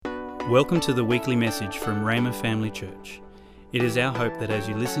Welcome to the weekly message from Rhema Family Church. It is our hope that as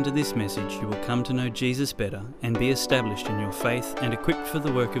you listen to this message, you will come to know Jesus better and be established in your faith and equipped for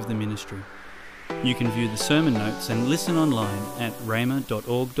the work of the ministry. You can view the sermon notes and listen online at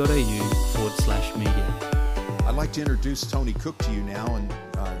rhema.org.au/media. I'd like to introduce Tony Cook to you now, and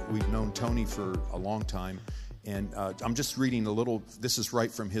we've known Tony for a long time. And I'm just reading a little, this is right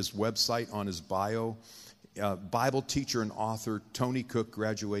from his website on his bio. Bible teacher and author Tony Cook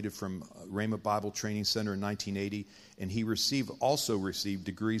graduated from Rhema Bible Training Center in 1980, and he also received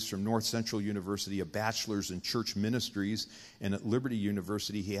degrees from North Central University, a bachelor's in church ministries, and at Liberty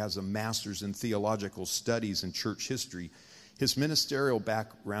University he has a master's in theological studies and church history. His ministerial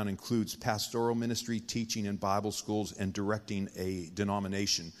background includes pastoral ministry, teaching in Bible schools, and directing a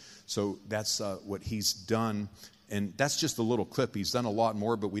denomination. So that's what he's done. And that's just a little clip. He's done a lot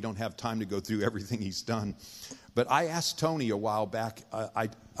more, but we don't have time to go through everything he's done. But I asked Tony a while back,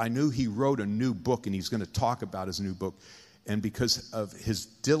 I knew he wrote a new book, and he's going to talk about his new book. And because of his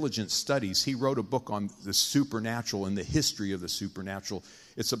diligent studies, he wrote a book on the supernatural and the history of the supernatural.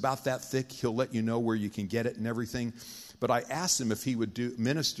 It's about that thick. He'll let you know where you can get it and everything. But I asked him if he would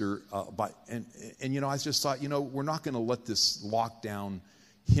minister and I just thought, we're not going to let this lockdown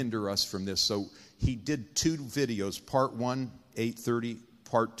hinder us from this. So he did two videos, part one, 8:30,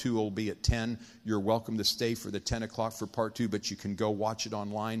 part two will be at 10. You're welcome to stay for the 10 o'clock for part two, but you can go watch it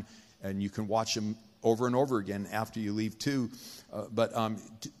online, and you can watch them over and over again after you leave too. But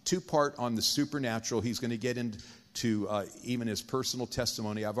two-part on the supernatural. He's going to get into even his personal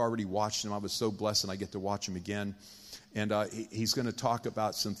testimony. I've already watched him. I was so blessed, and I get to watch him again. And he's going to talk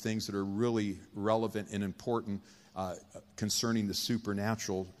about some things that are really relevant and important concerning the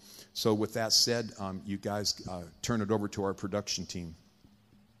supernatural. So with that said, you guys turn it over to our production team.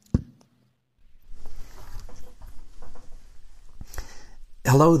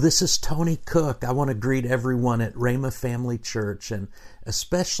 Hello, this is Tony Cook. I want to greet everyone at Rhema Family Church, and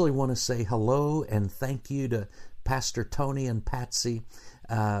especially want to say hello and thank you to Pastor Tony and Patsy.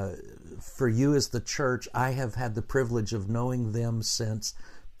 For you as the church, I have had the privilege of knowing them since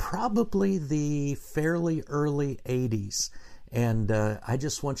probably the fairly early 80s. And I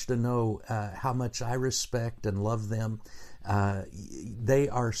just want you to know how much I respect and love them. They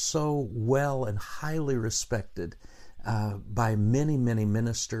are so well and highly respected by many, many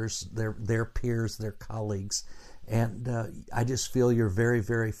ministers, their peers, their colleagues. And I just feel you're very,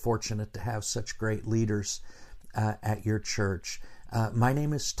 very fortunate to have such great leaders at your church. My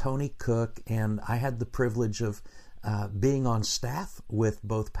name is Tony Cook, and I had the privilege of being on staff with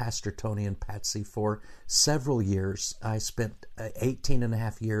both Pastor Tony and Patsy for several years. I spent 18 and a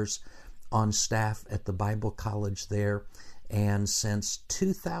half years on staff at the Bible College there, and since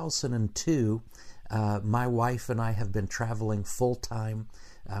 2002, my wife and I have been traveling full-time.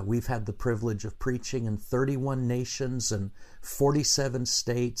 We've had the privilege of preaching in 31 nations and 47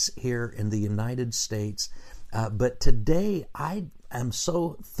 states here in the United States. But today, I am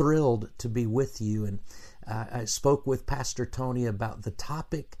so thrilled to be with you, and I spoke with Pastor Tony about the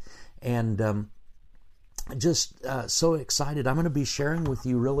topic, and just so excited. I'm going to be sharing with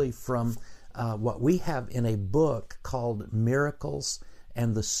you really from what we have in a book called Miracles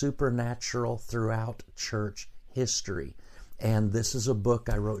and the Supernatural Throughout Church History. And this is a book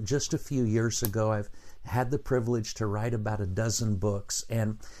I wrote just a few years ago. I've had the privilege to write about a dozen books,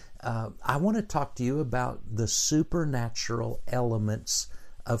 and I want to talk to you about the supernatural elements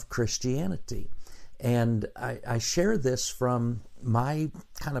of Christianity. And I share this from my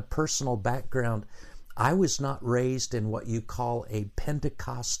kind of personal background. I was not raised in what you call a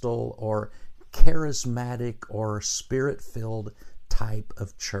Pentecostal or charismatic or spirit-filled type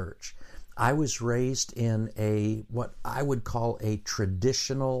of church. I was raised in what I would call a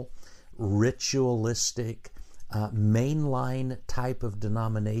traditional, ritualistic, mainline type of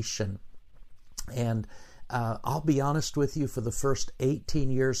denomination. And I'll be honest with you, for the first 18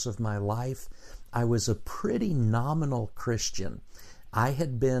 years of my life, I was a pretty nominal Christian. I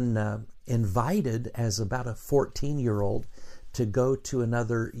had been invited as about a 14-year-old to go to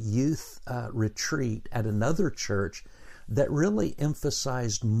another youth retreat at another church that really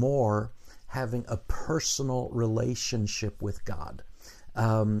emphasized more having a personal relationship with God.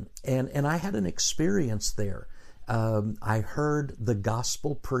 And I had an experience there. I heard the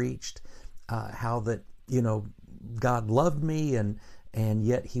gospel preached, how that, God loved me, and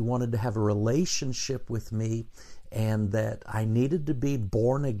yet He wanted to have a relationship with me, and that I needed to be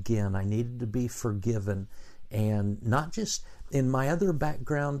born again. I needed to be forgiven. And not just in my other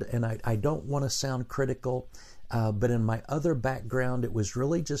background, and I don't want to sound critical, but in my other background, it was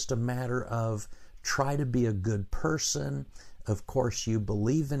really just a matter of try to be a good person, of course, you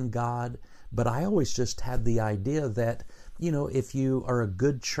believe in God. But I always just had the idea that, if you are a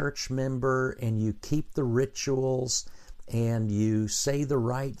good church member and you keep the rituals and you say the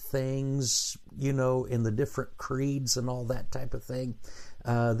right things, in the different creeds and all that type of thing,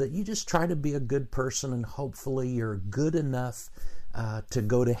 that you just try to be a good person, and hopefully you're good enough to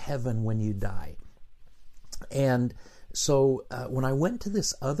go to heaven when you die. And so when I went to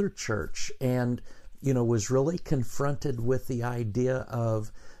this other church and, was really confronted with the idea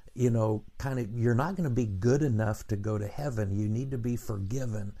of, you're not going to be good enough to go to heaven. You need to be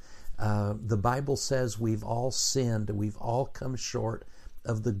forgiven. The Bible says we've all sinned, we've all come short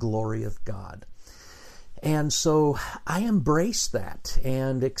of the glory of God. And so I embraced that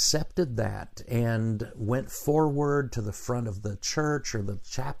and accepted that and went forward to the front of the church or the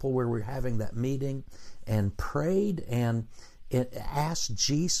chapel where we were having that meeting and prayed and asked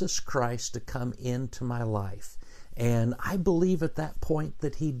Jesus Christ to come into my life. And I believe at that point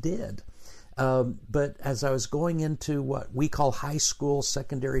that He did. But as I was going into what we call high school,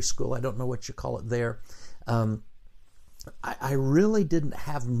 secondary school, I don't know what you call it there, I really didn't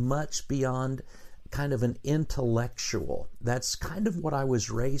have much beyond kind of an intellectual. That's kind of what I was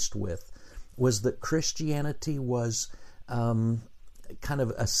raised with, was that Christianity was kind of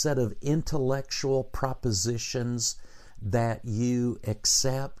a set of intellectual propositions that you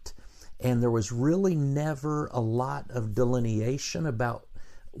accept, and there was really never a lot of delineation about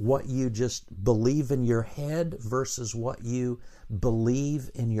what you just believe in your head versus what you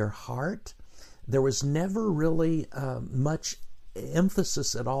believe in your heart. There was never really much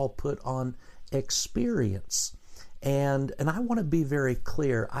emphasis at all put on experience. And I want to be very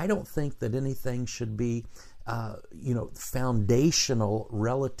clear. I don't think that anything should be foundational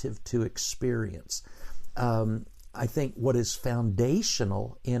relative to experience. I think what is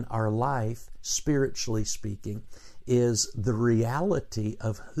foundational in our life, spiritually speaking, is the reality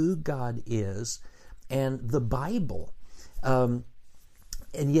of who God is and the Bible. And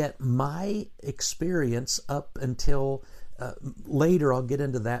yet my experience up until later, I'll get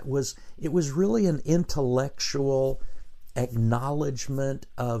into that, it was really an intellectual acknowledgement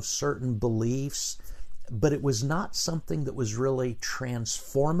of certain beliefs, but it was not something that was really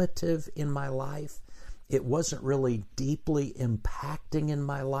transformative in my life. It wasn't really deeply impacting in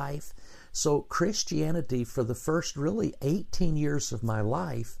my life. So Christianity, for the first really 18 years of my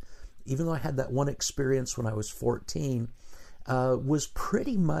life, even though I had that one experience when I was 14, was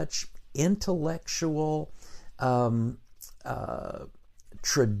pretty much intellectual,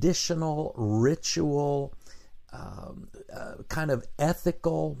 traditional, ritual, kind of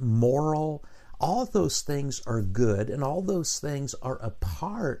ethical, moral. All those things are good, and all those things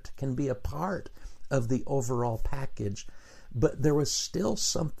can be a part of the overall package. But there was still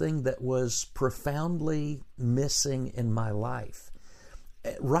something that was profoundly missing in my life.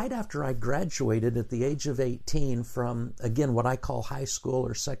 Right after I graduated at the age of 18 from, again, what I call high school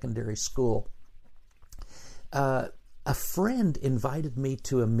or secondary school, a friend invited me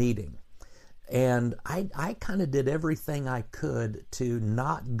to a meeting. And I kind of did everything I could to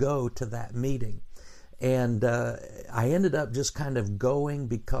not go to that meeting. And I ended up just kind of going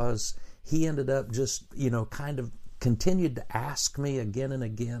because he ended up just, kind of continued to ask me again and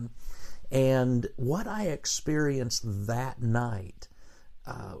again. And what I experienced that night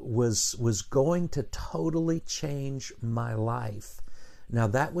was going to totally change my life. Now,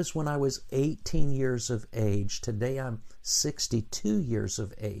 that was when I was 18 years of age. Today, I'm 62 years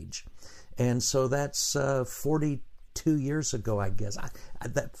of age. And so that's 42 years ago, I guess.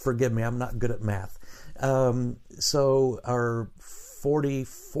 Forgive me, I'm not good at math. Or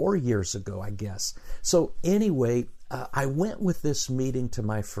 44 years ago, I guess. So anyway, I went with this meeting to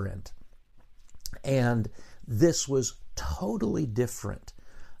my friend. And this was totally different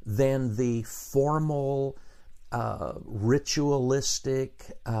than the formal,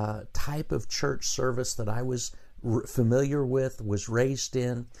 ritualistic type of church service that I was familiar with, was raised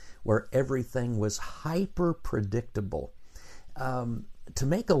in, where everything was hyper predictable. To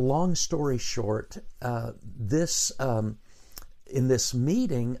make a long story short, in this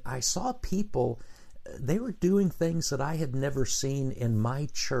meeting, I saw people, they were doing things that I had never seen in my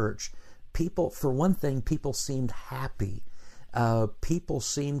church. People, for one thing, people seemed happy. People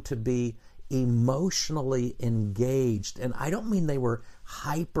seemed to be emotionally engaged. And I don't mean they were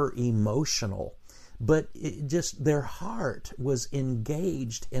hyper emotional, but their heart was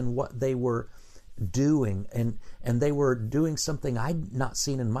engaged in what they were doing. And they were doing something I'd not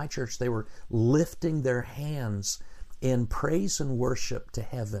seen in my church. They were lifting their hands in praise and worship to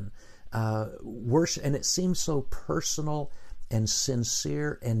heaven. Worship, and it seemed so personal and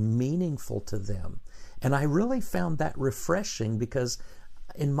sincere and meaningful to them. And I really found that refreshing because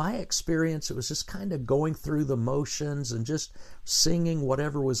in my experience, it was just kind of going through the motions and just singing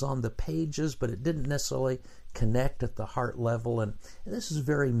whatever was on the pages, but it didn't necessarily connect at the heart level. And this is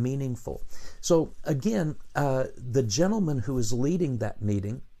very meaningful. So again, the gentleman who was leading that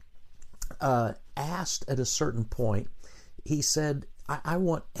meeting asked at a certain point, he said, I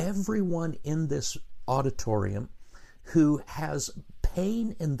want everyone in this auditorium who has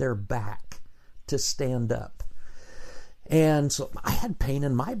pain in their back to stand up. And so I had pain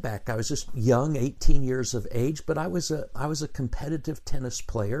in my back. I was just young, 18 years of age, but I was a competitive tennis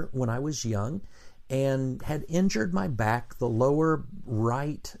player when I was young and had injured my back, the lower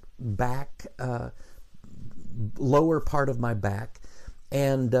right back, lower part of my back.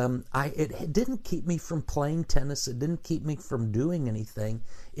 And it didn't keep me from playing tennis. It didn't keep me from doing anything.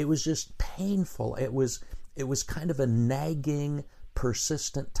 It was just painful. It was kind of a nagging,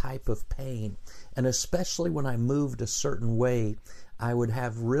 persistent type of pain. And especially when I moved a certain way, I would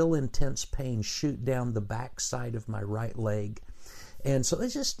have real intense pain shoot down the back side of my right leg. And so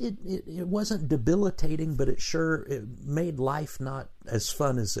it wasn't debilitating, but it made life not as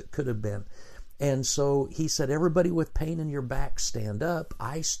fun as it could have been. And so he said, everybody with pain in your back, stand up.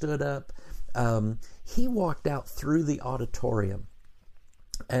 I stood up. He walked out through the auditorium.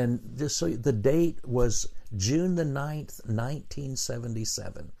 And just so the date was June the 9th,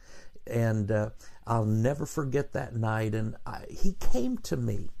 1977. And I'll never forget that night. And he came to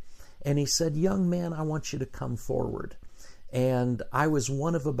me and he said, young man, I want you to come forward. And I was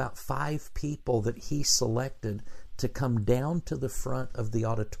one of about 5 people that he selected to come down to the front of the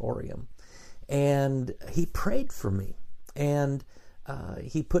auditorium. And he prayed for me. And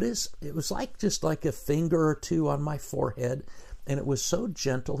he put it was just like a finger or two on my forehead. And it was so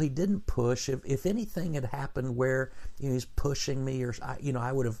gentle. He didn't push. If anything had happened where he's pushing me, or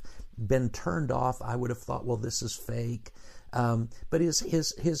I would have been turned off, I would have thought, well, this is fake. But his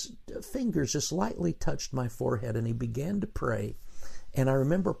fingers just lightly touched my forehead, and he began to pray. And I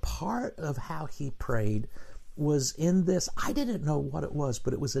remember part of how he prayed was in this. I didn't know what it was,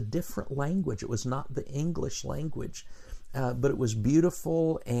 but it was a different language. It was not the English language, but it was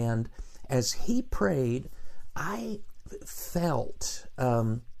beautiful. And as he prayed, I felt,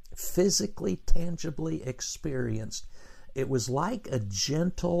 physically, tangibly experienced. It was like a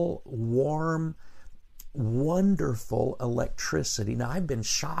gentle, warm, wonderful electricity. Now, I've been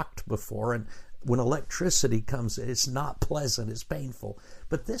shocked before, and when electricity comes, it's not pleasant, it's painful.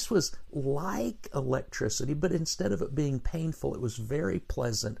 But this was like electricity, but instead of it being painful, it was very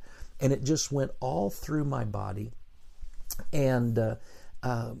pleasant, and it just went all through my body. And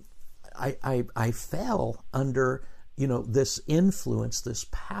I fell under this influence, this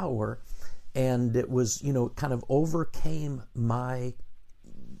power, and it was, kind of overcame my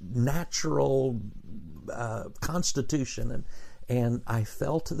natural constitution, and I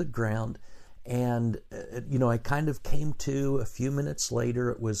fell to the ground, and I kind of came to a few minutes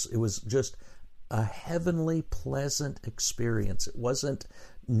later. It was just a heavenly, pleasant experience. It wasn't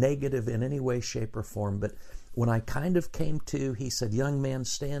negative in any way, shape, or form, but when I kind of came to, he said, young man,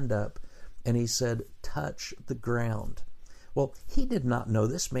 stand up. And he said, touch the ground. Well, he did not know.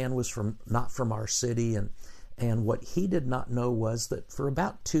 This man was not from our city. And what he did not know was that for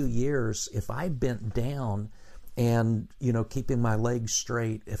about 2 years, if I bent down and, keeping my legs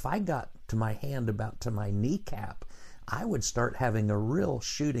straight, if I got to my hand about to my kneecap, I would start having a real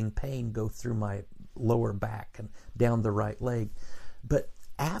shooting pain go through my lower back and down the right leg. But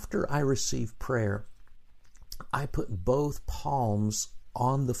after I received prayer, I put both palms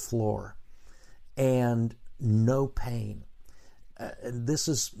on the floor. And no pain. This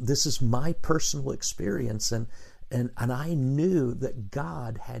is my personal experience, and I knew that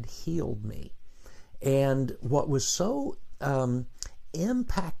God had healed me. And what was so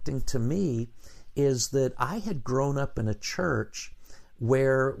impacting to me is that I had grown up in a church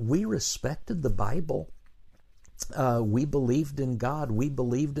where we respected the Bible. We believed in God. We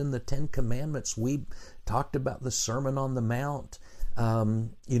believed in the 10 Commandments. We talked about the Sermon on the Mount.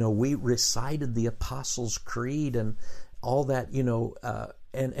 We recited the Apostles' Creed and all that,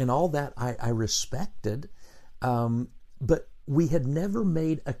 and all that I respected. But we had never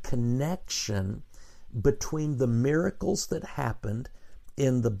made a connection between the miracles that happened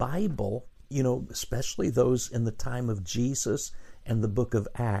in the Bible, especially those in the time of Jesus and the book of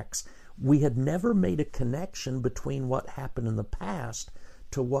Acts. We had never made a connection between what happened in the past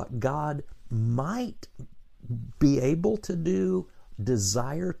to what God might be able to do,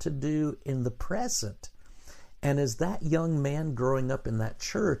 desire to do in the present. And as that young man growing up in that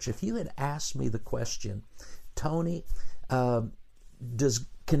church, if you had asked me the question, Tony, can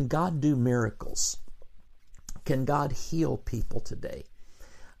God do miracles? Can God heal people today?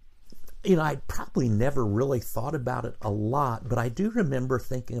 You know, I probably never really thought about it a lot, but I do remember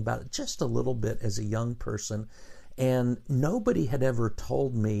thinking about it just a little bit as a young person, and nobody had ever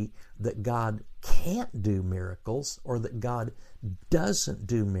told me that God can't do miracles or that God doesn't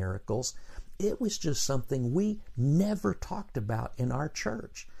do miracles. It was just something we never talked about in our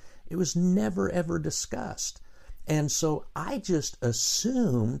church. It was never ever discussed. And so I just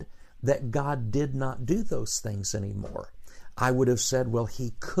assumed that God did not do those things anymore. I would have said, well,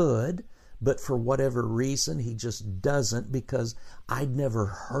 he could, but for whatever reason, he just doesn't, because I'd never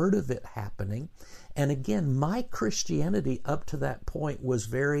heard of it happening. And again, my Christianity up to that point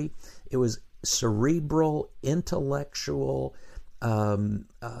was it was cerebral, intellectual,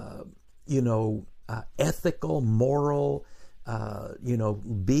 ethical, moral,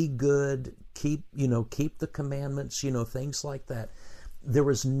 be good, keep the commandments, things like that. There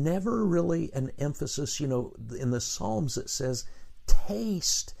was never really an emphasis, in the Psalms it says,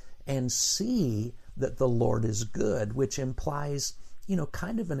 taste and see that the Lord is good, which implies,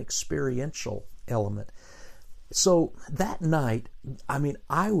 kind of an experiential element. So that night,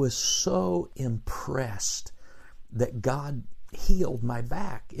 I was so impressed that God healed my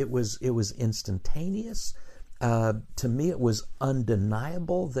back. It was instantaneous. To me, it was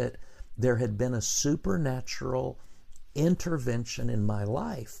undeniable that there had been a supernatural intervention in my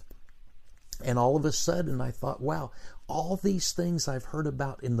life. And all of a sudden I thought, wow, all these things I've heard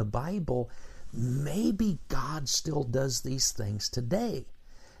about in the Bible, maybe God still does these things today.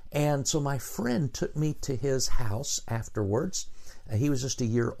 And so my friend took me to his house afterwards. He was just a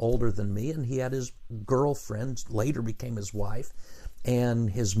year older than me, and he had his girlfriend, later became his wife, and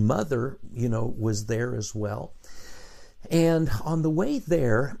his mother, was there as well. And on the way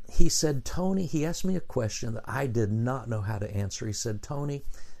there, he said, Tony, he asked me a question that I did not know how to answer. He said, Tony,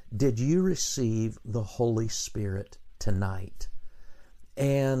 did you receive the Holy Spirit tonight?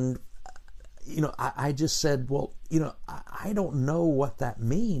 And, I just said, well, I don't know what that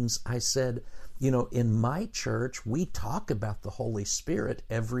means. I said, in my church, we talk about the Holy Spirit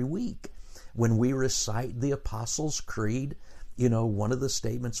every week. When we recite the Apostles' Creed, one of the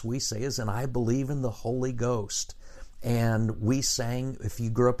statements we say is, and I believe in the Holy Ghost. And we sang, if you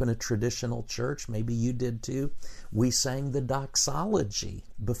grew up in a traditional church, maybe you did too, we sang the doxology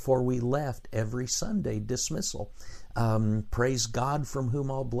before we left every Sunday dismissal. Praise God from whom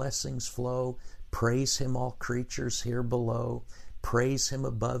all blessings flow. Praise Him, all creatures here below. Praise Him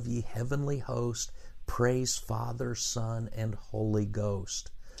above, ye heavenly host. Praise Father, Son, and Holy Ghost.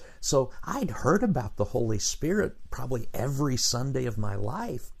 So I'd heard about the Holy Spirit probably every Sunday of my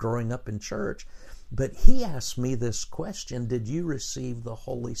life growing up in church. But he asked me this question, did you receive the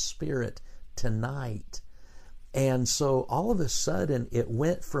Holy Spirit tonight? And so all of a sudden it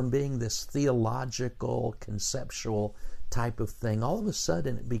went from being this theological, conceptual type of thing. All of a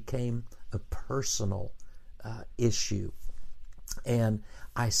sudden it became a personal issue. And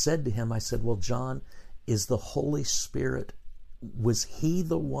I said to him, well, John, is the Holy Spirit, was He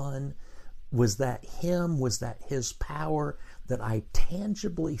the one? Was that Him? Was that His power that I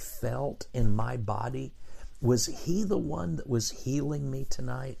tangibly felt in my body? Was He the one that was healing me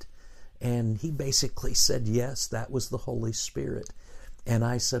tonight? And he basically said, yes, that was the Holy Spirit. And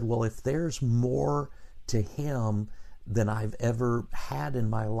I said, well, if there's more to Him than I've ever had in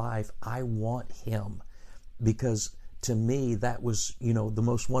my life, I want Him. Because to me, that was, the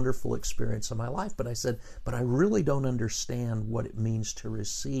most wonderful experience of my life. But I said, but I really don't understand what it means to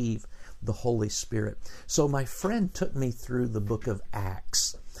receive the Holy Spirit. So my friend took me through the book of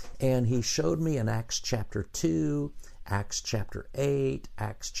Acts, and he showed me in Acts chapter 2, Acts chapter 8,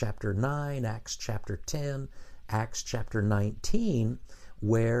 Acts chapter 9, Acts chapter 10, Acts chapter 19,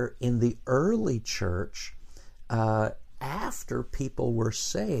 where in the early church, after people were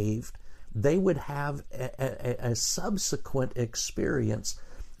saved, they would have a subsequent experience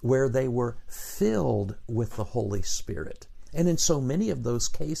where they were filled with the Holy Spirit. And in so many of those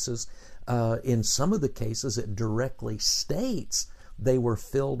cases, in some of the cases, it directly states they were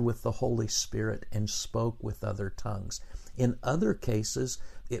filled with the Holy Spirit and spoke with other tongues. In other cases,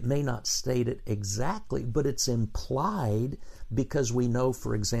 it may not state it exactly, but it's implied, because we know,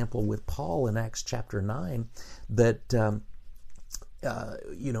 for example, with Paul in Acts chapter 9, that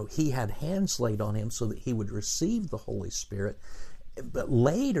he had hands laid on him so that he would receive the Holy Spirit. But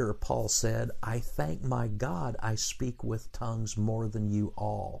later, Paul said, I thank my God I speak with tongues more than you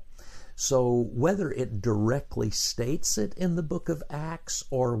all. So whether it directly states it in the book of Acts,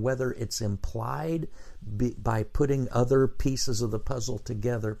 or whether it's implied by putting other pieces of the puzzle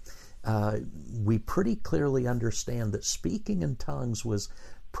together, we pretty clearly understand that speaking in tongues was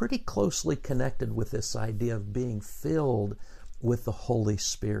pretty closely connected with this idea of being filled with the Holy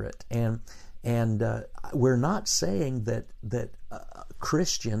Spirit. And we're not saying that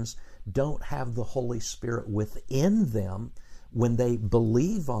Christians don't have the Holy Spirit within them when they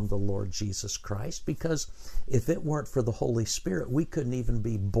believe on the Lord Jesus Christ, because if it weren't for the Holy Spirit, we couldn't even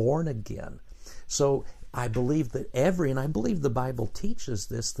be born again. So I believe that and I believe the Bible teaches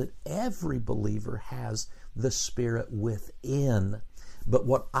this, that every believer has the Spirit within. But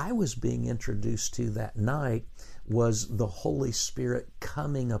what I was being introduced to that night was the Holy Spirit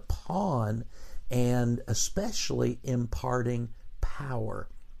coming upon and especially imparting power.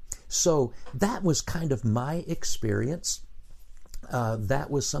 So that was kind of my experience. That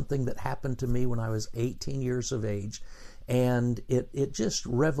was something that happened to me when I was 18 years of age, and it just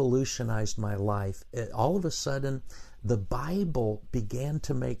revolutionized my life. All of a sudden, the Bible began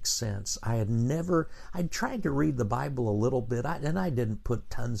to make sense. I'd tried to read the Bible a little bit, and I didn't put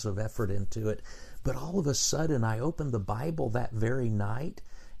tons of effort into it, but all of a sudden I opened the Bible that very night,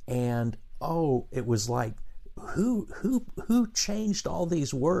 and it was like, who changed all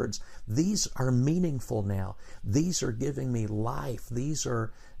these words? These are meaningful now. These are giving me life. These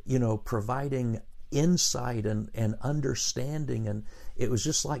are, providing insight and understanding. And it was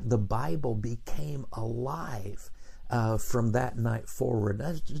just like the Bible became alive from that night forward.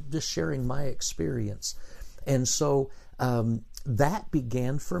 I was just sharing my experience. And so that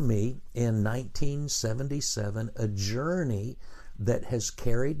began for me in 1977, a journey that has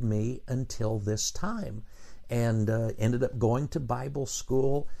carried me until this time. And ended up going to Bible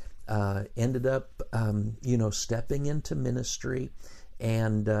school, ended up, stepping into ministry.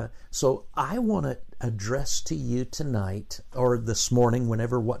 And so I want to address to you tonight, or this morning,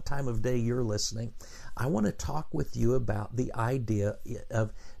 what time of day you're listening, I want to talk with you about the idea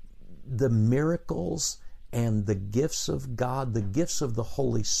of the miracles and the gifts of God, the gifts of the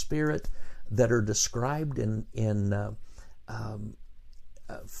Holy Spirit that are described in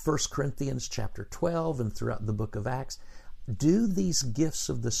 1 Corinthians chapter 12 and throughout the book of Acts. Do these gifts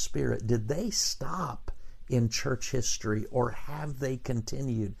of the Spirit, did they stop in church history, or have they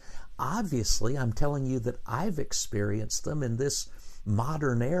continued? Obviously, I'm telling you that I've experienced them in this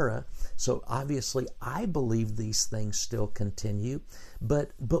modern era, so obviously I believe these things still continue.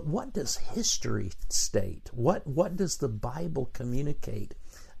 But what does history state? What does the Bible communicate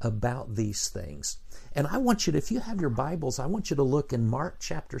about these things? And I want you to, if you have your Bibles, I want you to look in Mark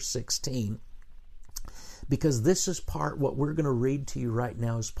chapter 16, because this is what we're going to read to you right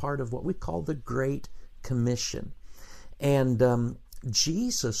now is part of what we call the Great Commission. And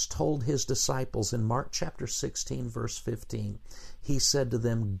Jesus told his disciples in Mark chapter 16, verse 15, he said to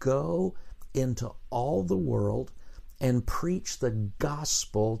them, "Go into all the world and preach the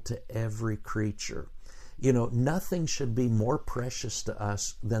gospel to every creature." Nothing should be more precious to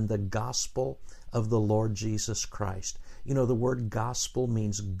us than the gospel of the Lord Jesus Christ. The word gospel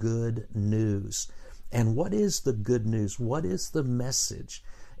means good news. And what is the good news? What is the message?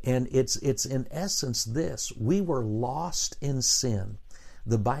 And it's in essence this: we were lost in sin.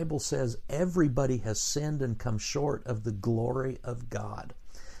 The Bible says everybody has sinned and come short of the glory of God.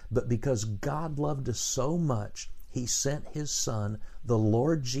 But because God loved us so much, he sent his Son, the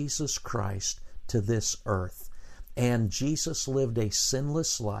Lord Jesus Christ, to this earth. And Jesus lived a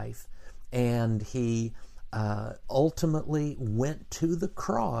sinless life, and he ultimately went to the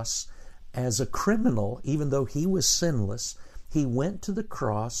cross as a criminal. Even though he was sinless, he went to the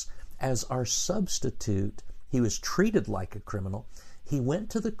cross as our substitute. He was treated like a criminal. He went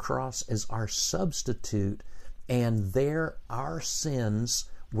to the cross as our substitute, and there our sins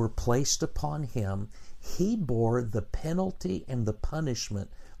were placed upon him. He bore the penalty and the punishment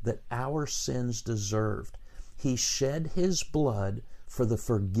that our sins deserved. He shed his blood for the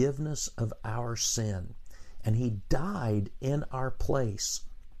forgiveness of our sin, and he died in our place.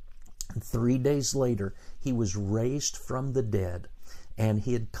 And 3 days later, he was raised from the dead, and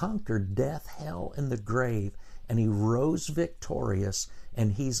he had conquered death, hell, and the grave, and he rose victorious,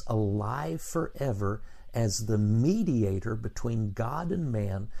 and he's alive forever as the mediator between God and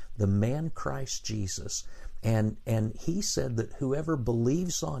man, the man Christ Jesus. And he said that whoever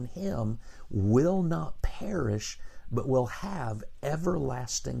believes on him will not perish, but will have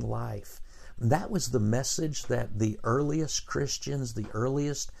everlasting life. That was the message that the earliest Christians, the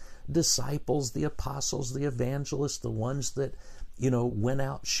earliest disciples, the apostles, the evangelists, the ones that, went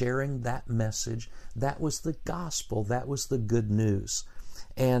out sharing that message, that was the gospel, that was the good news.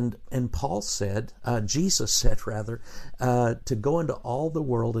 And Paul said, Jesus said rather, to go into all the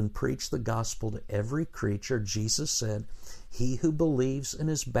world and preach the gospel to every creature. Jesus said, "He who believes and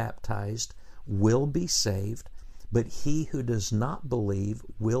is baptized will be saved, but he who does not believe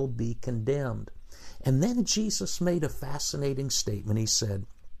will be condemned. And then Jesus made a fascinating statement. He said,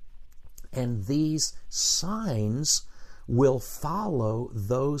 and these signs will follow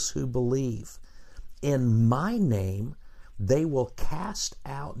those who believe. In my name, they will cast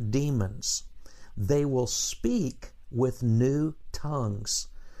out demons. They will speak with new tongues.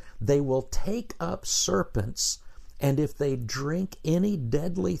 They will take up serpents, and if they drink any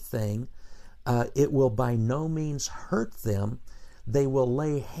deadly thing, it will by no means hurt them. They will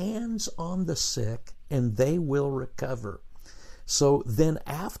lay hands on the sick, and they will recover. So then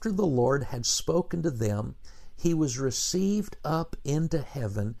after the Lord had spoken to them, he was received up into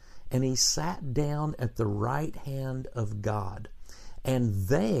heaven, and he sat down at the right hand of God. And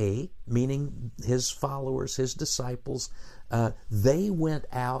they, meaning his followers, his disciples, they went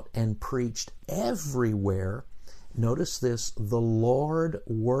out and preached everywhere. Notice this, the Lord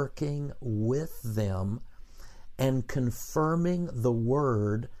working with them and confirming the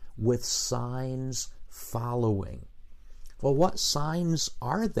word with signs following. Well, what signs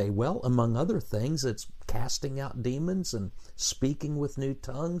are they? Well, among other things, it's casting out demons and speaking with new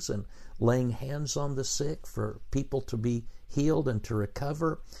tongues and laying hands on the sick for people to be healed and to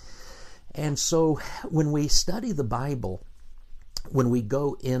recover. And so when we study the Bible, when we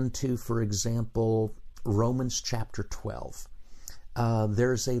go into, for example, Romans chapter 12,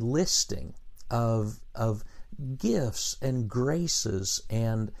 there's a listing of gifts and graces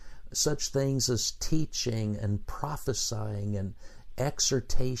and such things as teaching and prophesying and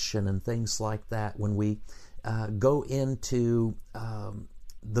exhortation and things like that. When we go into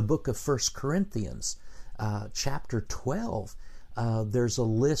the book of 1 Corinthians, chapter 12, there's a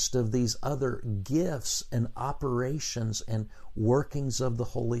list of these other gifts and operations and workings of the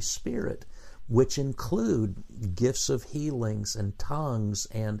Holy Spirit, which include gifts of healings and tongues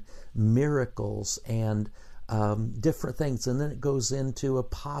and miracles and different things. And then it goes into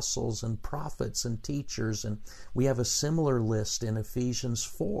apostles and prophets and teachers. And we have a similar list in Ephesians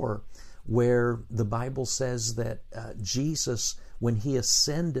 4, where the Bible says that Jesus, when he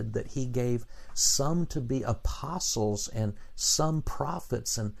ascended, that he gave some to be apostles and some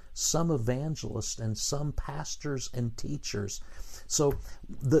prophets and some evangelists and some pastors and teachers. So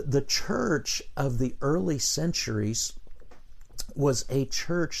the church of the early centuries was a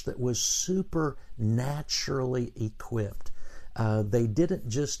church that was supernaturally equipped. They didn't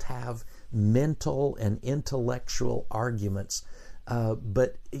just have mental and intellectual arguments,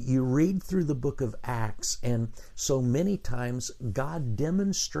 but you read through the book of Acts, and so many times God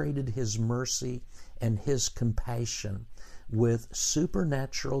demonstrated his mercy and his compassion with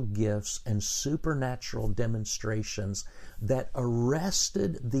supernatural gifts and supernatural demonstrations that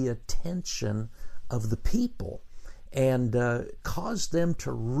arrested the attention of the people and caused them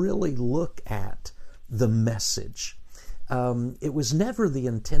to really look at the message. It was never the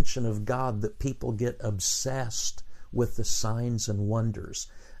intention of God that people get obsessed with the signs and wonders.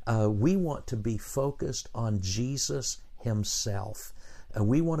 We want to be focused on Jesus himself.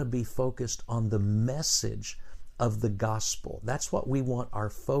 We want to be focused on the message of the gospel. That's what we want our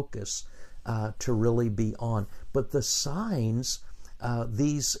focus to really be on. But the signs,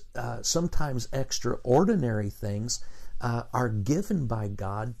 these sometimes extraordinary things, are given by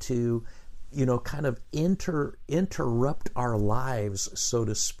God to, kind of interrupt our lives, so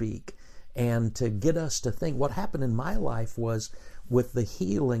to speak, and to get us to think. What happened in my life was with the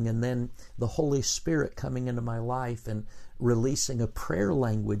healing and then the Holy Spirit coming into my life and releasing a prayer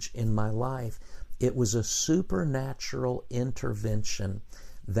language in my life. It was a supernatural intervention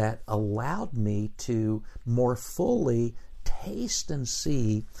that allowed me to more fully taste and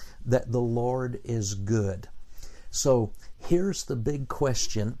see that the Lord is good. So here's the big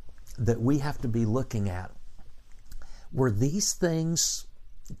question that we have to be looking at. Were these things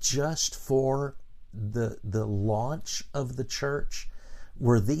just for the launch of the church?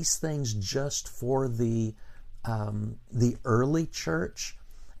 Were these things just for the early church?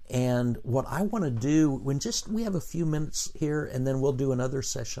 And what I want to do, we have a few minutes here, and then we'll do another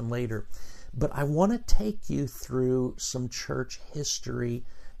session later, but I want to take you through some church history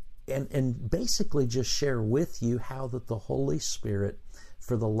and basically just share with you how that the Holy Spirit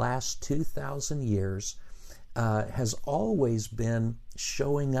for the last 2,000 years has always been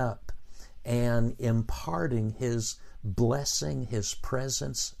showing up and imparting his blessing, his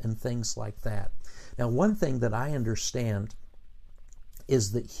presence, and things like that. Now, one thing that I understand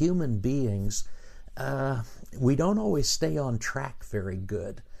is that human beings, we don't always stay on track very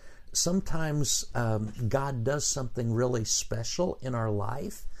good. Sometimes God does something really special in our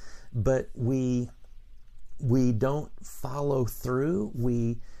life, but we don't follow through.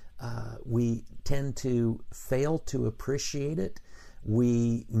 We we tend to fail to appreciate it.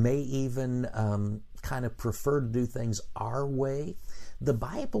 We may even kind of prefer to do things our way. The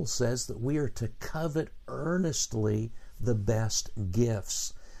Bible says that we are to covet earnestly the best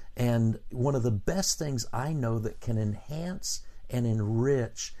gifts. And one of the best things I know that can enhance and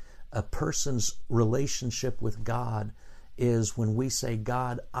enrich a person's relationship with God is when we say,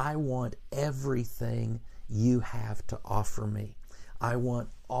 God, I want everything you have to offer me. I want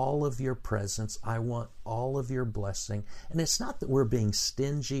all of your presence. I want all of your blessing. And it's not that we're being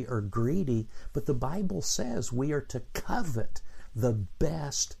stingy or greedy, but the Bible says we are to covet the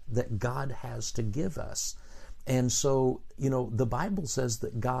best that God has to give us. And so, the Bible says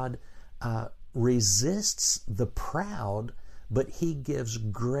that God resists the proud, but He gives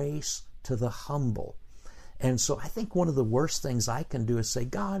grace to the humble. And so I think one of the worst things I can do is say,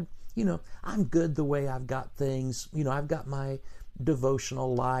 God, I'm good the way I've got things. I've got my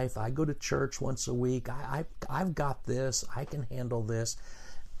devotional life. I go to church once a week. I've got this. I can handle this.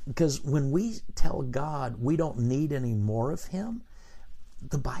 Because when we tell God we don't need any more of Him,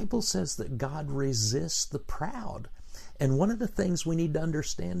 the Bible says that God resists the proud. And one of the things we need to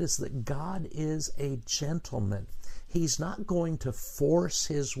understand is that God is a gentleman. He's not going to force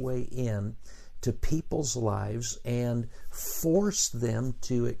His way in to people's lives and force them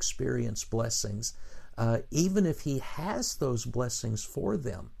to experience blessings, even if He has those blessings for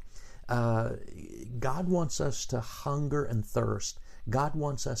them. God wants us to hunger and thirst. God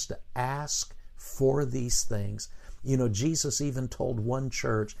wants us to ask for these things. Jesus even told one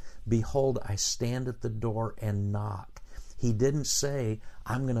church, behold, I stand at the door and knock. He didn't say,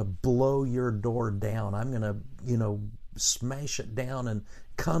 I'm going to blow your door down. I'm going to, smash it down and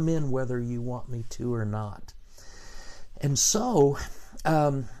come in whether you want me to or not. And so,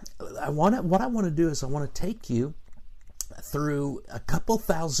 what I want to do is I want to take you through a couple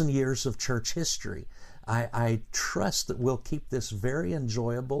thousand years of church history. I trust that we'll keep this very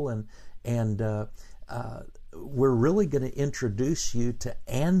enjoyable, and we're really going to introduce you to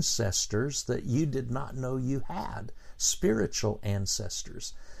ancestors that you did not know you had, spiritual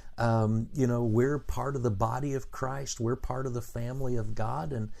ancestors. We're part of the body of Christ. We're part of the family of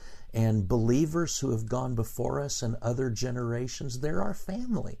God, and believers who have gone before us in other generations, they're our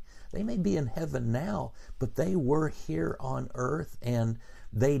family. They may be in heaven now, but they were here on earth, and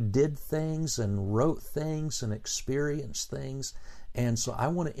they did things and wrote things and experienced things. And so I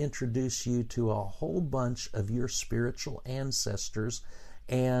want to introduce you to a whole bunch of your spiritual ancestors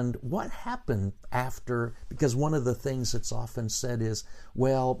and what happened after, because one of the things that's often said is,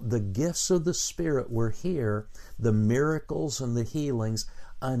 well, the gifts of the Spirit were here, the miracles and the healings,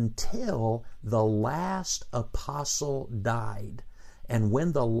 until the last apostle died. And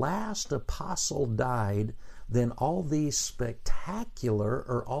when the last apostle died, then all these spectacular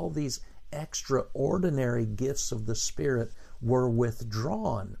or all these extraordinary gifts of the Spirit were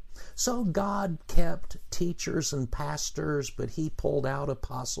withdrawn. So God kept teachers and pastors, but He pulled out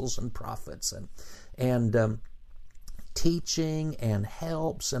apostles and prophets, and teaching and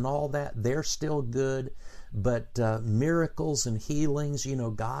helps and all that, they're still good, but miracles and healings,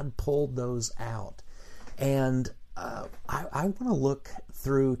 God pulled those out. And I want to look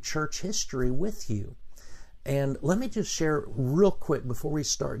through church history with you. And let me just share real quick before we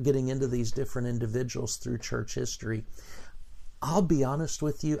start getting into these different individuals through church history. I'll be honest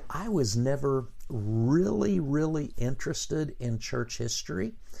with you, I was never really interested in church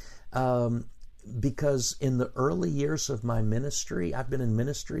history because in the early years of my ministry, I've been in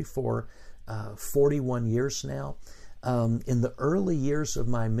ministry for 41 years now. In the early years of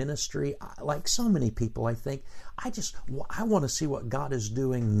my ministry, like so many people, I think, I want to see what God is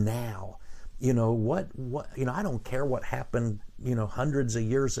doing now. I don't care what happened, hundreds of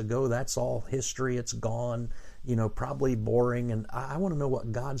years ago. That's all history. It's gone, probably boring. And I want to know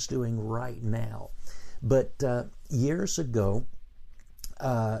what God's doing right now. But years ago,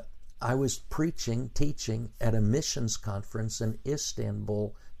 I was teaching at a missions conference in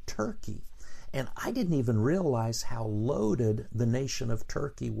Istanbul, Turkey. And I didn't even realize how loaded the nation of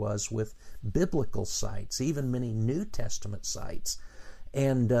Turkey was with biblical sites, even many New Testament sites.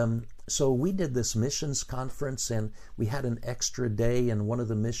 And so we did this missions conference, and we had an extra day, and one of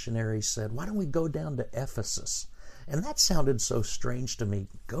the missionaries said, why don't we go down to Ephesus? And that sounded so strange to me.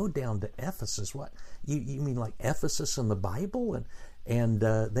 Go down to Ephesus? What? You mean like Ephesus in the Bible? And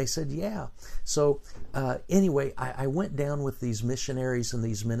they said, yeah. So anyway, I went down with these missionaries and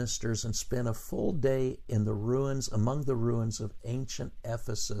these ministers and spent a full day in the ruins, among the ruins of ancient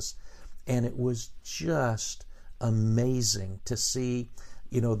Ephesus. And it was just amazing to see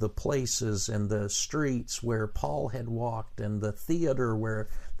the places and the streets where Paul had walked, and the theater where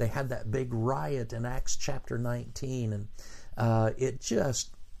they had that big riot in Acts chapter 19. And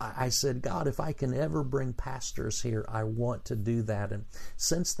I said, God, if I can ever bring pastors here, I want to do that. And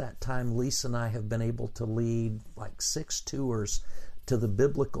since that time, Lisa and I have been able to lead like 6 tours to the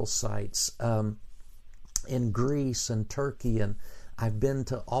biblical sites in Greece and Turkey, and I've been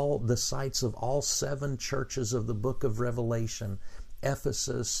to all the sites of all 7 churches of the book of Revelation: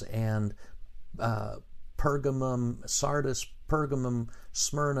 Ephesus and Pergamum, Sardis, Pergamum,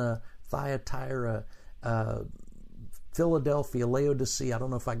 Smyrna, Thyatira, Philadelphia, Laodicea. I don't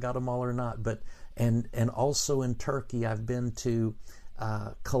know if I got them all or not, but and also in Turkey, I've been to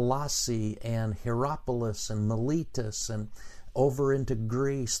Colossae and Hierapolis and Miletus, and over into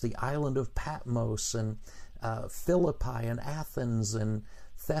Greece, the island of Patmos, and Philippi and Athens and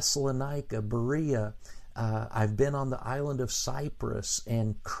Thessalonica, Berea. I've been on the island of Cyprus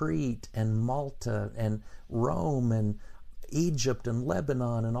and Crete and Malta and Rome and Egypt and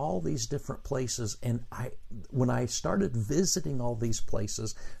Lebanon and all these different places. And when I started visiting all these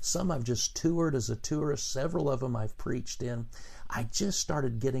places, some I've just toured as a tourist, several of them I've preached in, I just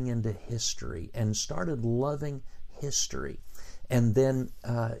started getting into history and started loving history. And then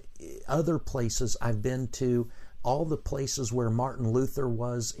other places, I've been to all the places where Martin Luther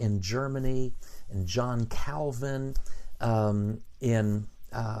was in Germany, and John Calvin in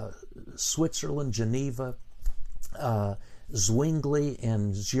Switzerland, Geneva, Zwingli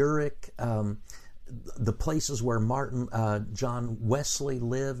and Zurich, the places where John Wesley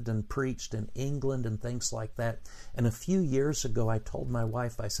lived and preached in England and things like that. And a few years ago, I told my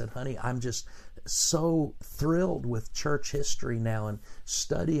wife, I said, honey, I'm just so thrilled with church history now and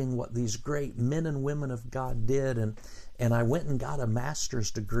studying what these great men and women of God did. And I went and got a master's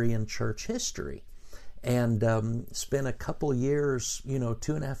degree in church history, and spent a couple years,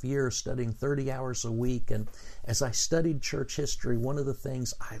 2.5 years studying 30 hours a week. And as I studied church history, one of the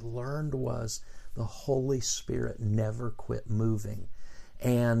things I learned was the Holy Spirit never quit moving.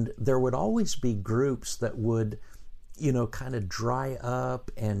 And there would always be groups that would, kind of dry up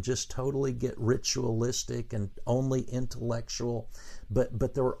and just totally get ritualistic and only intellectual.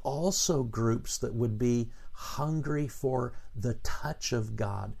 But there were also groups that would be hungry for the touch of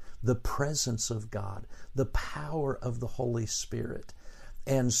God, the presence of God, the power of the Holy Spirit.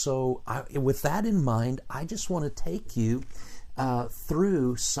 And so with that in mind, I just want to take you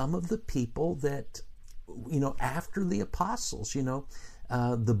through some of the people that, after the apostles,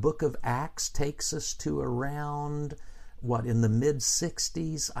 the book of Acts takes us to around, in the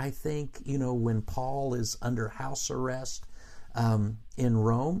mid-60s, I think, when Paul is under house arrest in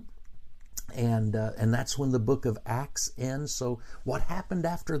Rome. And that's when the book of Acts ends. So what happened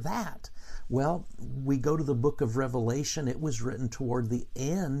after that? Well, we go to the book of Revelation. It was written toward the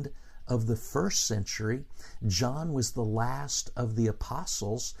end of the 1st century. John was the last of the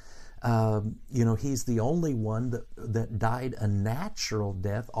apostles. He's the only one that died a natural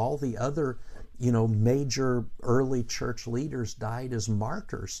death. All the other, major early church leaders died as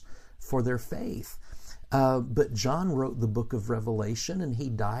martyrs for their faith. But John wrote the book of Revelation, and he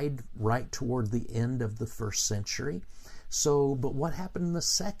died right toward the end of the 1st century. But what happened in the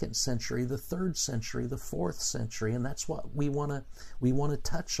 2nd century, the 3rd century, the 4th century? And that's what we want to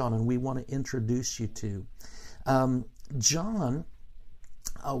touch on, and we want to introduce you to. John,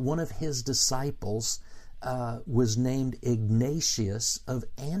 one of his disciples, was named Ignatius of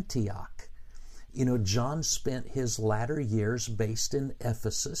Antioch. John spent his latter years based in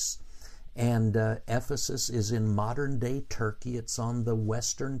Ephesus. And Ephesus is in modern-day Turkey. It's on the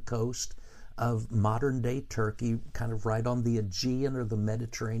western coast of modern-day Turkey, kind of right on the Aegean or the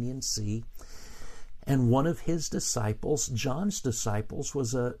Mediterranean Sea. And one of his disciples, John's disciples,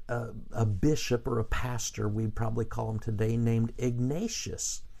 was a bishop or a pastor, we'd probably call him today, named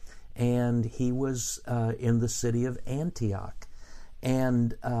Ignatius. And he was in the city of Antioch.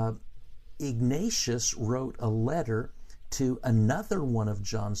 And Ignatius wrote a letter to another one of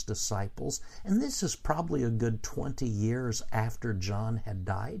John's disciples, and this is probably a good 20 years after John had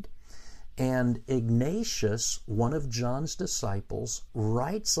died. And Ignatius, one of John's disciples,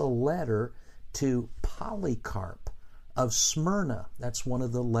 writes a letter to Polycarp of Smyrna. That's one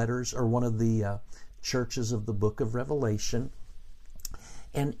of the letters, or one of the churches of the book of Revelation.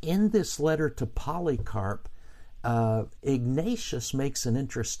 And in this letter to Polycarp, Ignatius makes an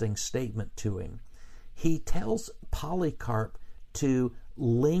interesting statement to him. He tells Polycarp to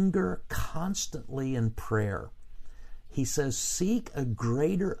linger constantly in prayer. He says, seek a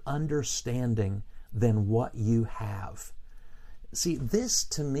greater understanding than what you have. See, this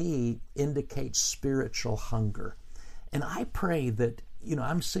to me indicates spiritual hunger. And I pray that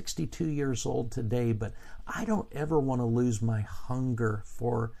I'm 62 years old today, but I don't ever want to lose my hunger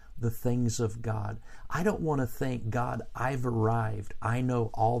for the things of God. I don't want to think, God, I've arrived. I know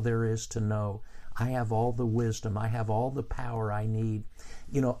all there is to know. I have all the wisdom. I have all the power I need.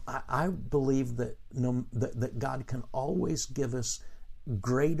 I believe that that God can always give us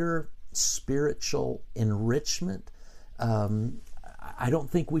greater spiritual enrichment. I don't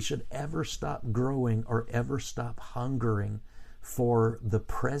think we should ever stop growing or ever stop hungering for the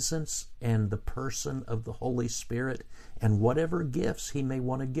presence and the person of the Holy Spirit and whatever gifts He may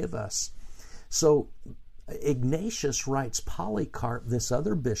want to give us. So Ignatius writes Polycarp, this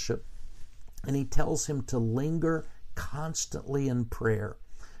other bishop, and he tells him to linger constantly in prayer.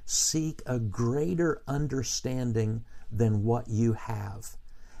 Seek a greater understanding than what you have.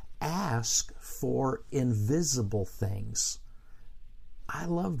 Ask for invisible things. I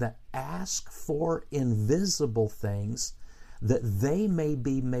love that. Ask for invisible things that they may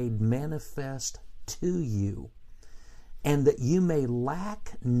be made manifest to you, and that you may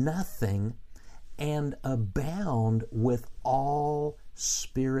lack nothing and abound with all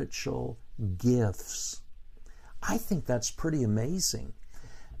spiritual gifts. I think that's pretty amazing,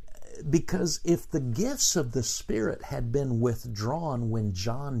 because if the gifts of the Spirit had been withdrawn when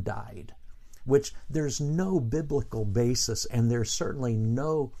John died, which there's no biblical basis and there's certainly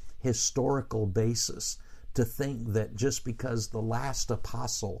no historical basis to think that just because the last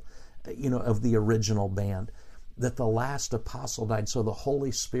apostle, of the original band, that the last apostle died, so the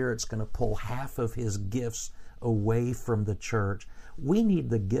Holy Spirit's going to pull half of His gifts away from the church. We need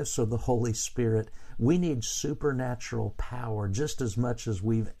the gifts of the Holy Spirit. We need supernatural power just as much as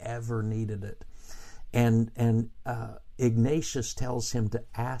we've ever needed it. And Ignatius tells him to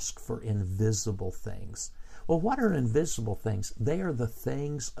ask for invisible things. Well, what are invisible things? They are the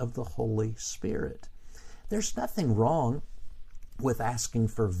things of the Holy Spirit. There's nothing wrong with asking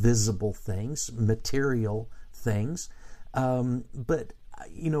for visible things, material things, but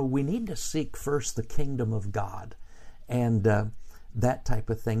we need to seek first the kingdom of God and that type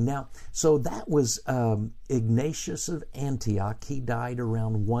of thing. Now, so that was Ignatius of Antioch. He died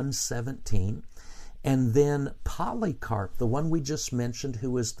around 117. And then Polycarp, the one we just mentioned,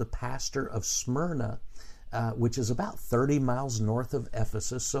 who was the pastor of Smyrna, which is about 30 miles north of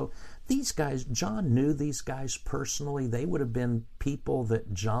Ephesus. So these guys, John knew these guys personally. They would have been people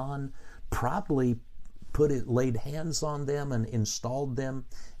that John probably laid hands on them and installed them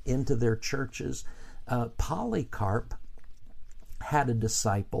into their churches. Polycarp had a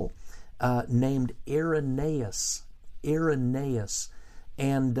disciple named Irenaeus.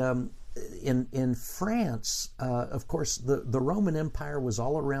 And in France, of course, the Roman Empire was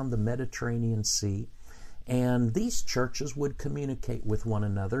all around the Mediterranean Sea, and these churches would communicate with one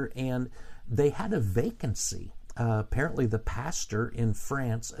another, and they had a vacancy. Apparently the pastor in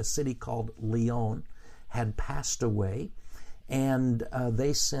France, a city called Lyon, had passed away, and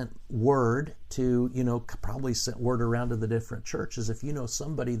they sent word to, probably sent word around to the different churches, if you know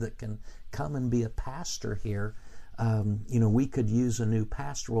somebody that can come and be a pastor here, we could use a new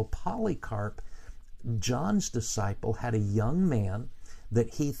pastor. Well, Polycarp, John's disciple, had a young man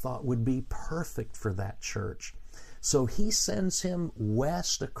that he thought would be perfect for that church. So he sends him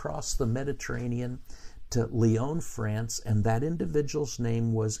west across the Mediterranean to Lyon, France, and that individual's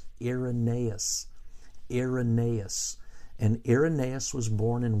name was Irenaeus. And Irenaeus was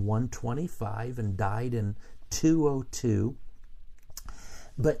born in 125 and died in 202.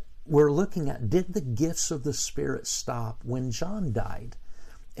 But we're looking at, did the gifts of the Spirit stop when John died?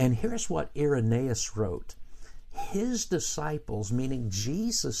 And here's what Irenaeus wrote. His disciples, meaning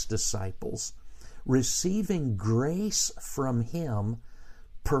Jesus' disciples, receiving grace from Him,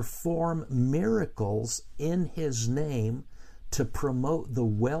 perform miracles in His name to promote the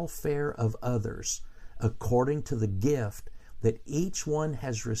welfare of others, according to the gift that each one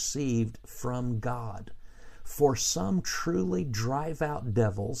has received from God. For some truly drive out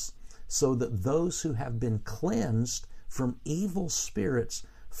devils, so that those who have been cleansed from evil spirits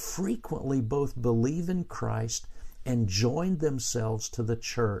frequently both believe in Christ and join themselves to the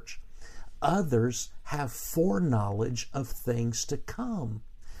church. Others have foreknowledge of things to come.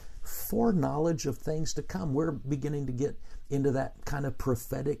 Foreknowledge of things to come. We're beginning to get into that kind of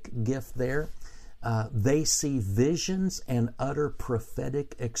prophetic gift there. They see visions and utter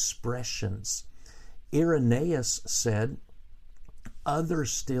prophetic expressions. Irenaeus said,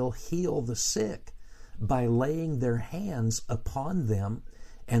 others still heal the sick by laying their hands upon them,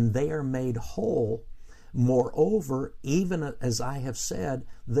 and they are made whole. Moreover, even as I have said,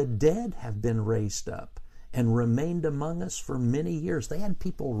 the dead have been raised up and remained among us for many years. They had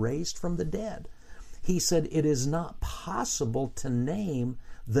people raised from the dead. He said, it is not possible to name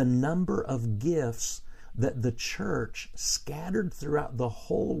the number of gifts that the church scattered throughout the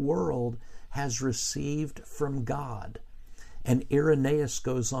whole world has received from God. And Irenaeus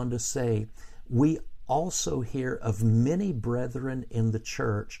goes on to say, we also hear of many brethren in the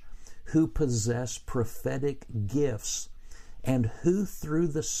church who possess prophetic gifts and who through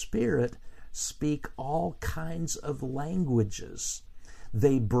the Spirit speak all kinds of languages.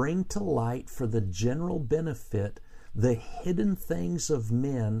 They bring to light for the general benefit the hidden things of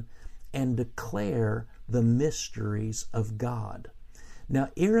men and declare the mysteries of God. Now,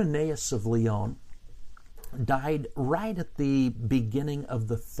 Irenaeus of Lyon died right at the beginning of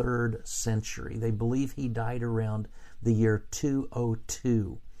the 3rd century. They believe he died around the year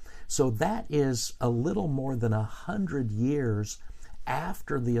 202. So that is a little more than 100 years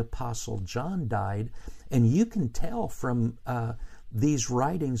after the Apostle John died. And you can tell from these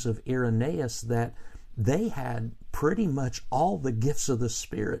writings of Irenaeus that they had pretty much all the gifts of the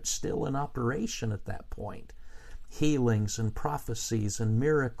Spirit still in operation at that point. Healings and prophecies and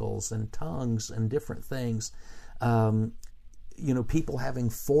miracles and tongues and different things. People having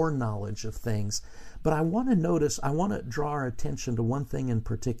foreknowledge of things. But I want to draw our attention to one thing in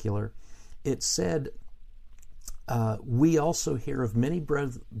particular. It said, we also hear of many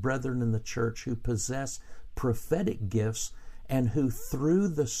brethren in the church who possess prophetic gifts and who through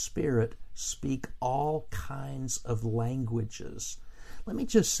the Spirit speak all kinds of languages. Let me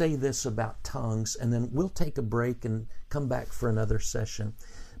just say this about tongues, and then we'll take a break and come back for another session.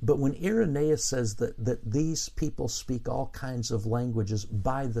 But when Irenaeus says that these people speak all kinds of languages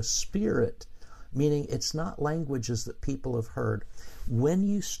by the Spirit, meaning it's not languages that people have heard. When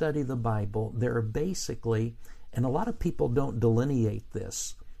you study the Bible, there are basically, and a lot of people don't delineate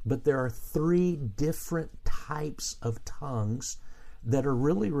this, but there are 3 different types of tongues that are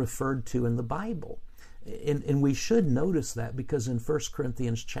really referred to in the Bible. And we should notice that because in 1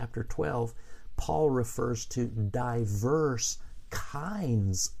 Corinthians chapter 12, Paul refers to diverse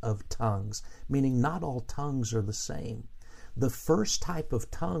kinds of tongues, meaning not all tongues are the same. The first type of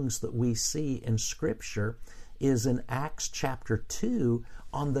tongues that we see in Scripture is in Acts chapter 2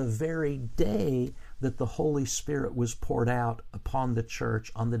 on the very day that the Holy Spirit was poured out upon the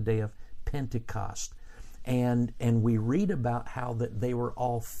church on the day of Pentecost. And we read about how that they were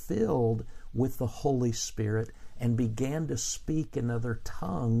all filled with the Holy Spirit and began to speak in other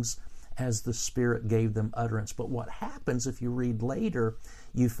tongues as the Spirit gave them utterance. But what happens if you read later,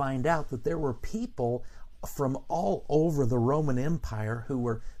 you find out that there were people from all over the Roman Empire who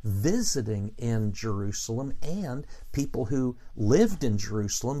were visiting in Jerusalem and people who lived in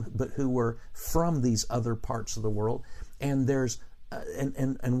Jerusalem but who were from these other parts of the world. And there's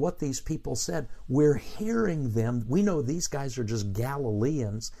and what these people said, we're hearing them. We know these guys are just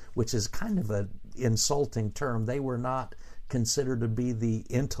Galileans, which is kind of an insulting term. They were not considered to be the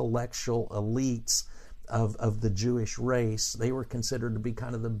intellectual elites of the Jewish race. They were considered to be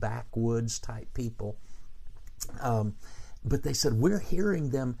kind of the backwoods type people. But they said, we're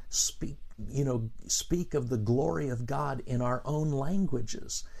hearing them speak of the glory of God in our own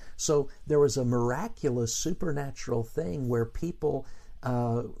languages. So there was a miraculous supernatural thing where people,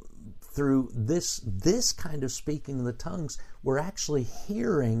 through this kind of speaking in the tongues, were actually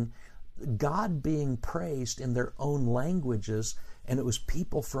hearing God being praised in their own languages, and it was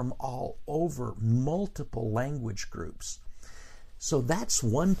people from all over, multiple language groups. So that's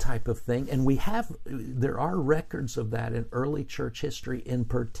one type of thing, and there are records of that in early church history in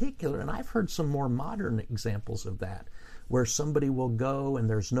particular, and I've heard some more modern examples of that, where somebody will go and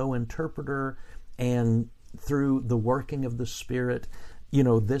there's no interpreter, and through the working of the Spirit,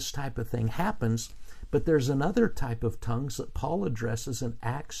 this type of thing happens. But there's another type of tongues that Paul addresses in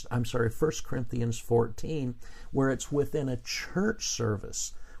 1 Corinthians 14, where it's within a church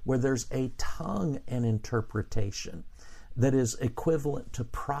service, where there's a tongue and interpretation that is equivalent to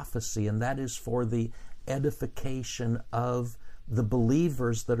prophecy, and that is for the edification of the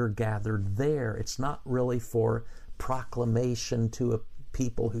believers that are gathered there. It's not really for proclamation to a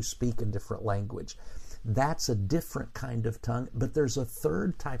people who speak a different language. That's a different kind of tongue, but there's a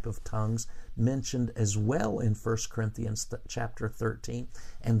third type of tongues mentioned as well in 1 Corinthians chapter 13,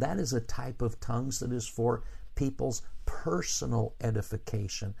 and that is a type of tongues that is for people's personal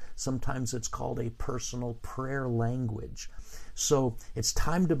edification. Sometimes it's called a personal prayer language. So it's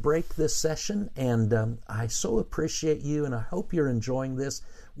time to break this session, and I so appreciate you, and I hope you're enjoying this.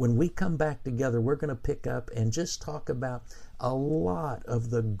 When we come back together, we're going to pick up and just talk about a lot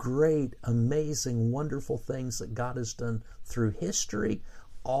of the great, amazing, wonderful things that God has done through history,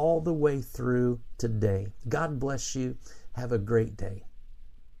 all the way through today. God bless you. Have a great day.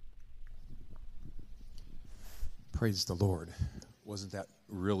 Praise the Lord. Wasn't that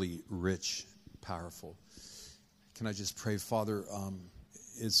really rich, powerful? Can I just pray, Father,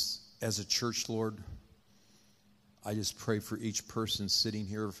 as a church, Lord, I just pray for each person sitting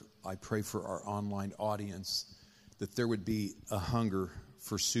here. I pray for our online audience that there would be a hunger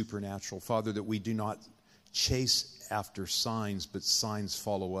for supernatural. Father, that we do not chase after signs, but signs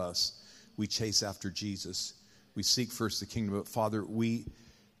follow us. We chase after Jesus. We seek first the kingdom. But Father, we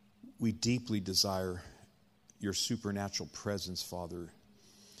deeply desire your supernatural presence, Father.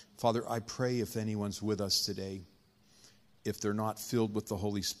 Father, I pray if anyone's with us today, if they're not filled with the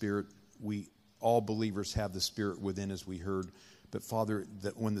Holy Spirit, all believers have the Spirit within, as we heard. But Father,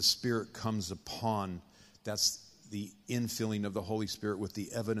 that when the Spirit comes upon, that's the infilling of the Holy Spirit with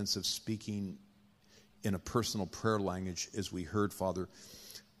the evidence of speaking in a personal prayer language, as we heard, Father.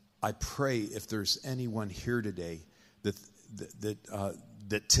 I pray if there's anyone here today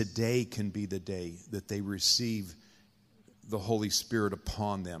that today can be the day that they receive the Holy Spirit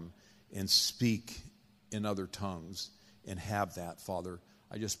upon them and speak in other tongues and have that, Father.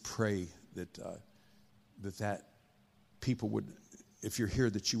 I just pray that people would, if you're here,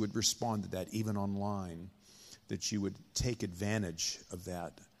 that you would respond to that, even online, that you would take advantage of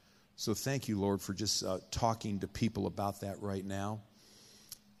that. So thank you, Lord, for just talking to people about that right now.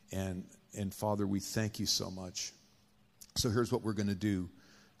 And Father, we thank you so much. So here's what we're going to do.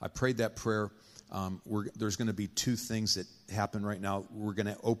 I prayed that prayer. There's going to be two things that happen right now. We're going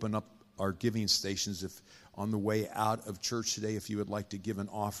to open up our giving stations. If on the way out of church today, if you would like to give an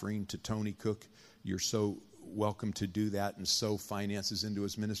offering to Tony Cook, you're so welcome to do that and sow finances into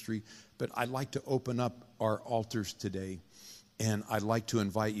his ministry. But I'd like to open up our altars today, and I'd like to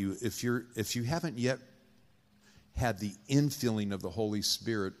invite you, if you haven't yet had the infilling of the Holy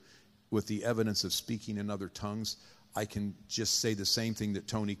Spirit with the evidence of speaking in other tongues, I can just say the same thing that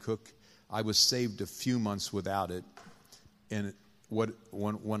Tony Cook. I was saved a few months without it, and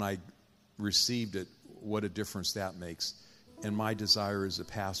when I received it, what a difference that makes. And my desire as a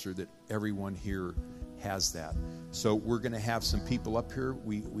pastor that everyone here has that. So we're going to have some people up here.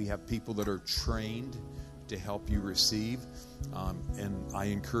 We have people that are trained to help you receive. And I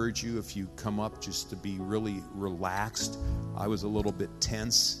encourage you, if you come up, just to be really relaxed. I was a little bit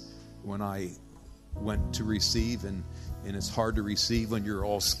tense when I went to receive, and it's hard to receive when you're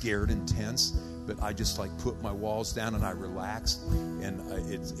all scared and tense. But I just put my walls down and I relaxed, and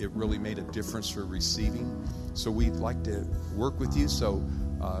it really made a difference for receiving. So we'd like to work with you. So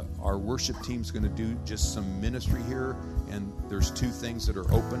our worship team's going to do just some ministry here, and there's two things that are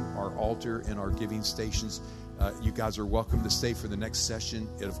open: our altar and our giving stations. You guys are welcome to stay for the next session.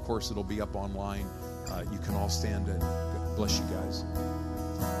 And of course, it'll be up online. You can all stand, and God bless you guys.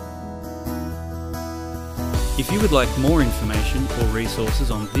 If you would like more information or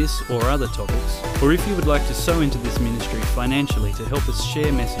resources on this or other topics, or if you would like to sow into this ministry financially to help us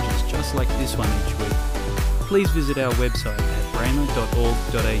share messages just like this one each week, please visit our website at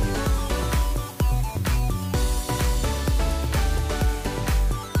rhema.org.au.